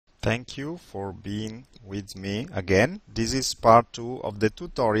Thank you for being with me again. This is part 2 of the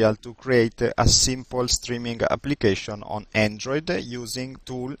tutorial to create a simple streaming application on Android using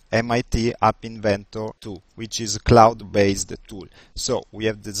tool MIT App Inventor 2, which is a cloud-based tool. So we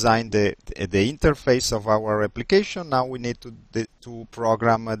have designed the interface of our application. Now we need to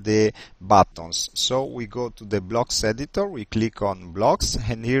program the buttons. So we go to the blocks editor, we click on blocks,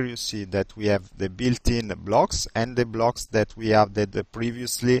 and here you see that we have the built-in blocks and the blocks that we added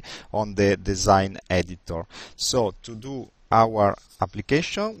previously on the design editor. So to do our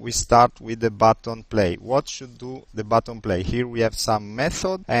application, we start with the button play. What should do the button play? Here we have some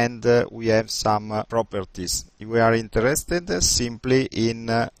method and we have some properties. We are interested simply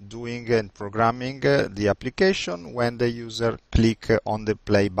in doing and programming the application when the user click on the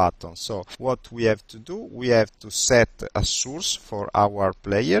play button. So what we have to do, we have to set a source for our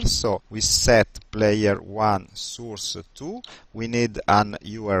player. So we set player 1 source 2. We need an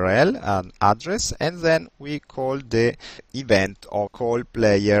URL, an address, and then we call the event or call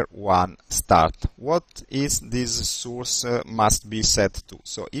player 1 start. What is this source must be set to?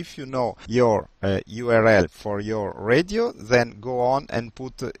 So if you know your URL for your radio, then go on and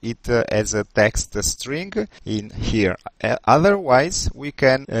put it as a text string in here. Otherwise, we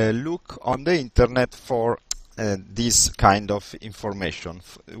can look on the internet for this kind of information.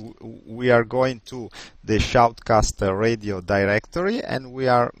 We are going to the Shoutcast radio directory and we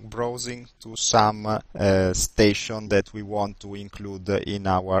are browsing to some station that we want to include in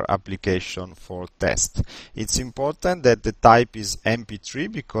our application for test. It's important that the type is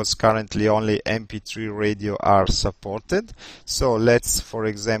MP3 because currently only MP3 radio are supported. So let's, for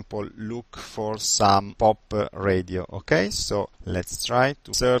example, look for some pop radio. Okay, so let's try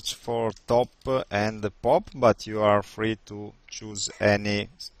to search for top and pop, but you are free to choose any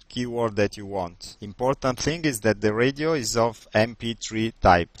keyword that you want. Important thing is that the radio is of MP3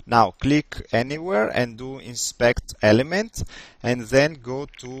 type. Now click anywhere and do inspect element and then go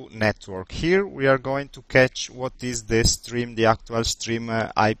to network. Here we are going to catch what is the stream, the actual stream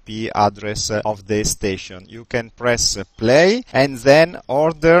IP address of the station. You can press play and then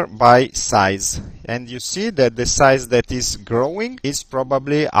order by size. And you see that the size that is growing is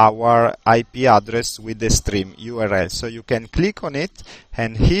probably our IP address with the stream URL. So you can click on it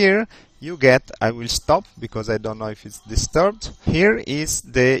and here you get, I will stop because I don't know if it's disturbed. Here is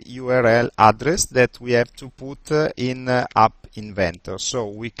the URL address that we have to put in App Inventor. So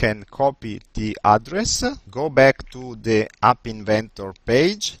we can copy the address, go back to the App Inventor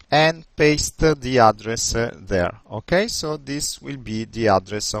page and paste the address there. Okay, so this will be the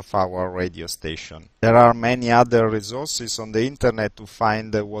address of our radio station. There are many other resources on the internet to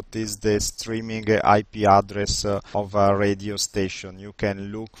find what is the streaming IP address of a radio station. You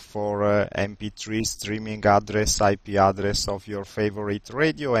can look for MP3 streaming address, IP address of your favorite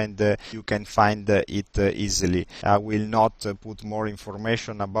radio, and you can find it easily. I will not put more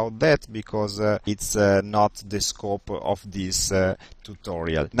information about that because it's not the scope of this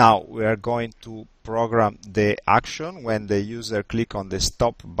tutorial. Now we are going to program the action when the user click on the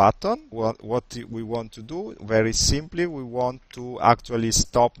stop button. What we want to do, very simply, we want to actually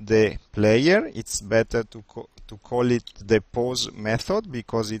stop the player. It's better to call it the pause method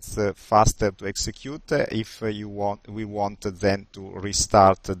because it's faster to execute if we want then to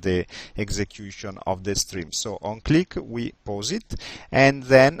restart the execution of the stream. So on click we pause it, and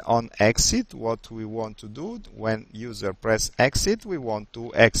then on exit what we want to do, when user press exit, we want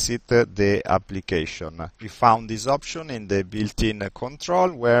to exit the application. We found this option in the built-in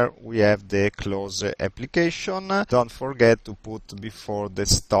control where we have the close application. Don't forget to put before the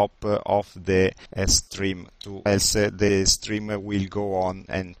stop of the stream, else the stream will go on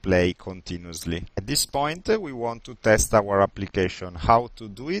and play continuously. At this point we want to test our application. How to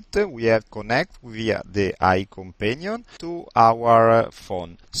do it? We have connect via the iCompanion to our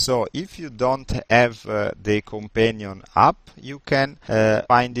phone. So if you don't have the companion app, you can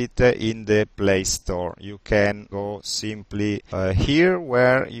find it in the Play Store. You can go simply here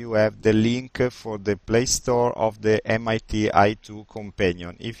where you have the link for the Play Store of the MIT i2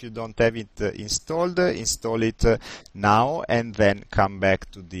 companion. If you don't have it installed, install it now and then come back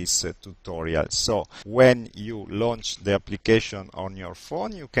to this tutorial. So when you launch the application on your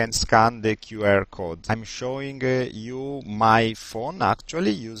phone, you can scan the QR code. I'm showing you my phone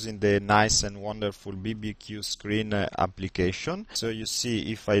actually using the nice and wonderful BBQ screen application. So you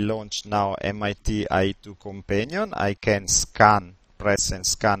see, if I launch now MIT i2 companion, I can scan press and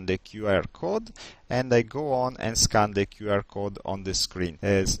scan the QR code, and I go on and scan the QR code on the screen.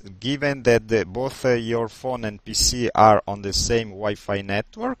 Given that both your phone and PC are on the same Wi-Fi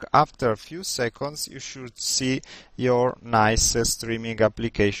network, after a few seconds you should see your nice streaming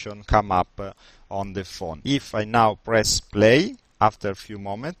application come up on the phone. If I now press play, after a few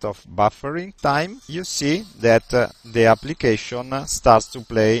moments of buffering time, you see that the application starts to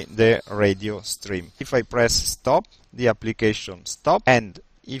play the radio stream. If I press stop, the application stops, and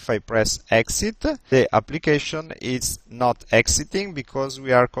if I press exit, the application is not exiting because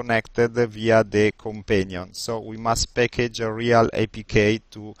we are connected via the companion. So we must package a real APK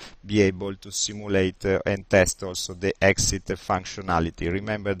to be able to simulate and test also the exit functionality.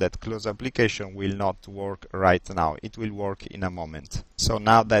 Remember that close application will not work right now. It will work in a moment. So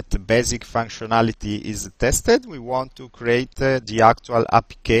now that the basic functionality is tested, we want to create the actual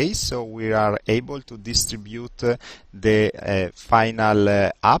APK, so we are able to distribute the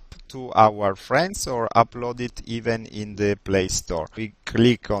final app to our friends or upload it even in the Play Store. We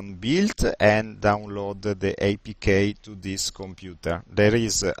click on build and download the APK to this computer. There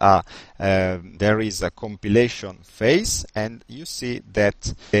is a compilation phase, and you see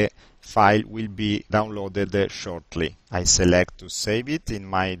that the file will be downloaded shortly. I select to save it in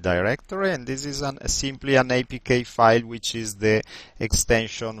my directory, and this is simply an APK file, which is the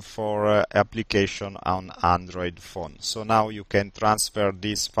extension for application on Android phone. So now you can transfer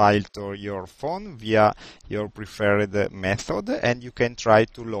this file to your phone via your preferred method, and you can try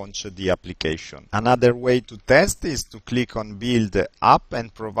to launch the application. Another way to test is to click on build app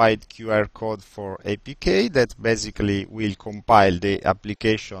and provide QR code for APK that basically will compile the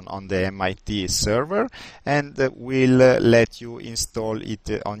application on the MIT server and will let you install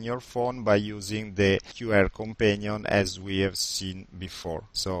it on your phone by using the QR companion as we have seen before.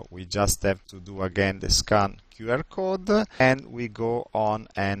 So we just have to do again the scan QR code, and we go on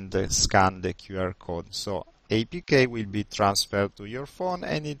and scan the QR code. So APK will be transferred to your phone,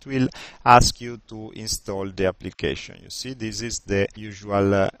 and it will ask you to install the application. You see, this is the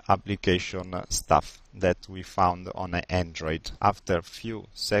usual application stuff that we found on Android. After a few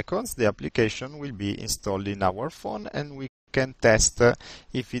seconds, the application will be installed in our phone, and we can test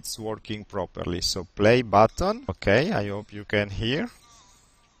if it's working properly. So play button. Okay, I hope you can hear.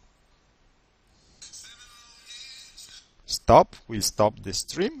 Stop will stop the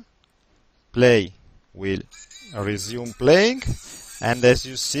stream. Play will resume playing, and as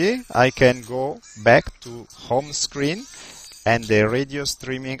you see, I can go back to home screen, and the radio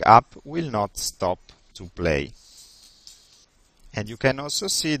streaming app will not stop to play. And you can also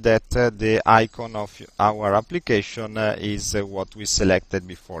see that the icon of our application is what we selected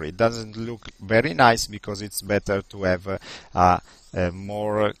before. It doesn't look very nice because it's better to have a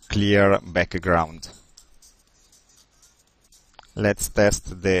more clear background. Let's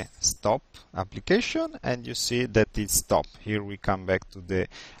test the stop application, and you see that it stopped. Here we come back to the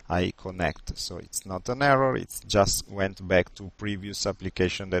iConnect, so it's not an error, it just went back to previous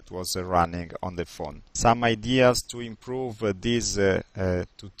application that was running on the phone. Some ideas to improve this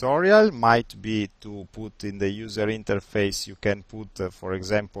tutorial might be to put in the user interface, you can put for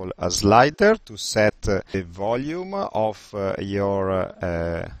example a slider to set the volume of your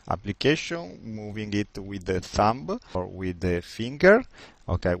application, moving it with the thumb or with the finger.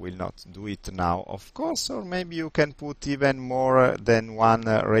 Okay, I will not do it now, of course, or maybe you can put even more than one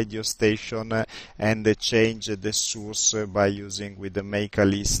radio station and change the source by using with the make a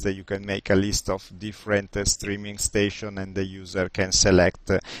list. You can make a list of different streaming stations, and the user can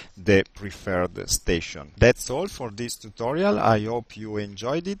select the preferred station. That's all for this tutorial. I hope you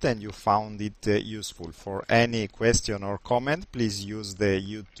enjoyed it and you found it useful. For any question or comment, please use the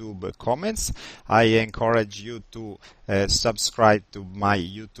YouTube comments. I encourage you to subscribe to my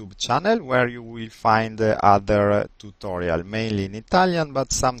YouTube channel, where you will find other tutorial, mainly in Italian,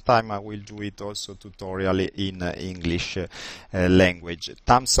 but sometime I will do it also tutorial in English language.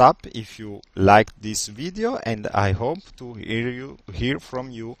 Thumbs up if you liked this video, and I hope to hear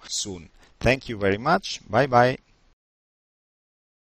from you soon. Thank you very much. Bye bye.